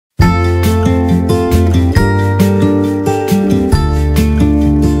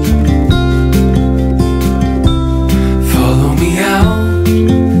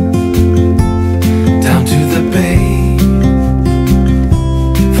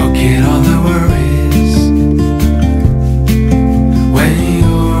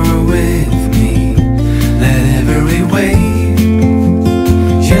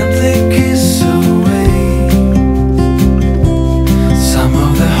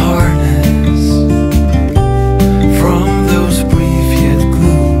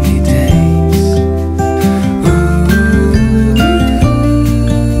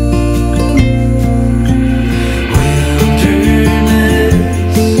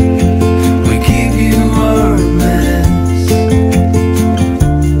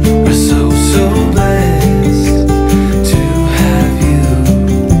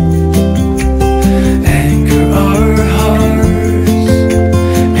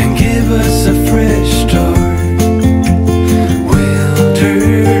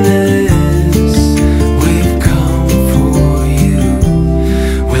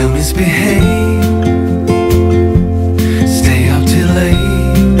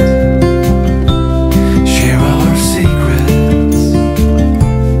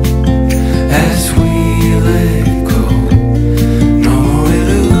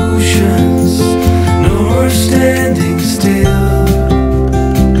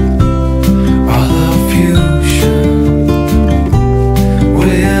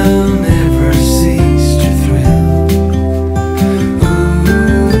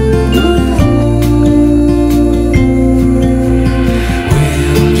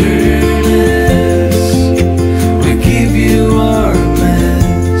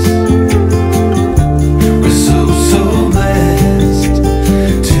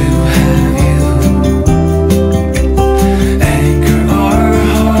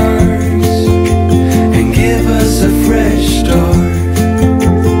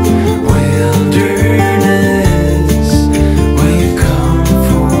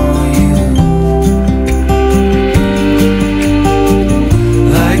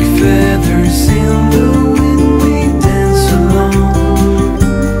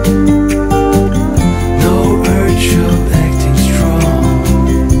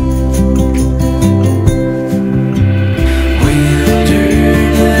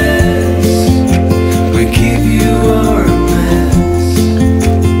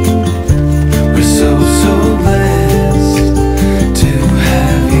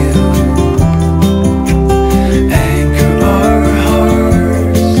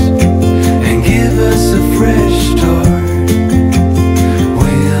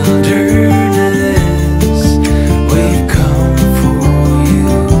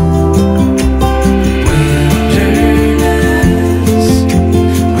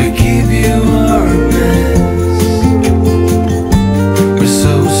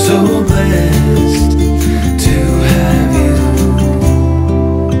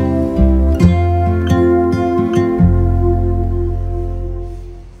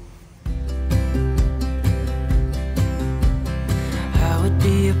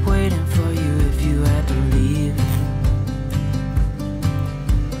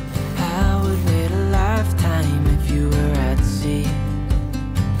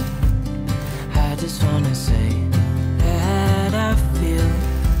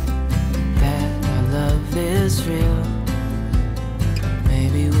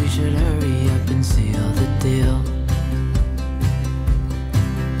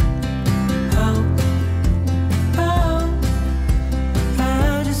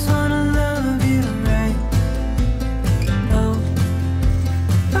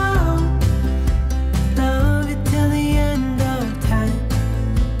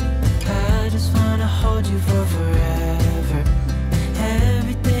hold you for forever.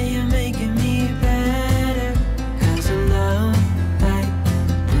 Every day you're making me better. 'Cause a love like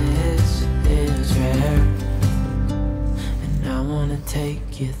this is rare, and I wanna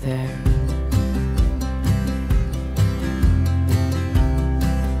take you there.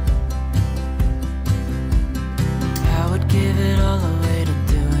 I would give it all away to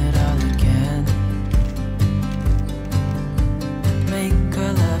do it all again. Make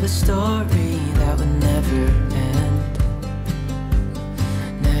our love a story that would never end.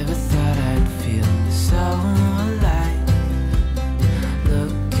 Never thought I'd feel so alive,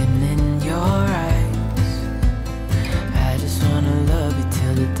 looking in your eyes. I just wanna love you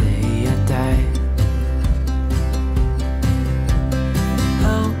till the day I die.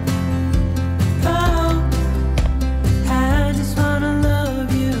 Oh, oh, I just wanna love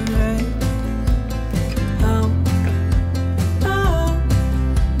you right. Oh, oh,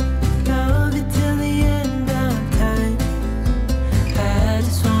 love you till the end of time. I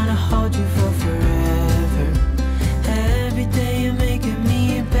just wanna hold you for forever. Every day you're making me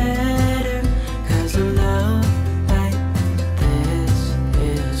better. 'Cause a love like this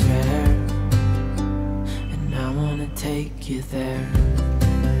is rare, and I wanna take you there.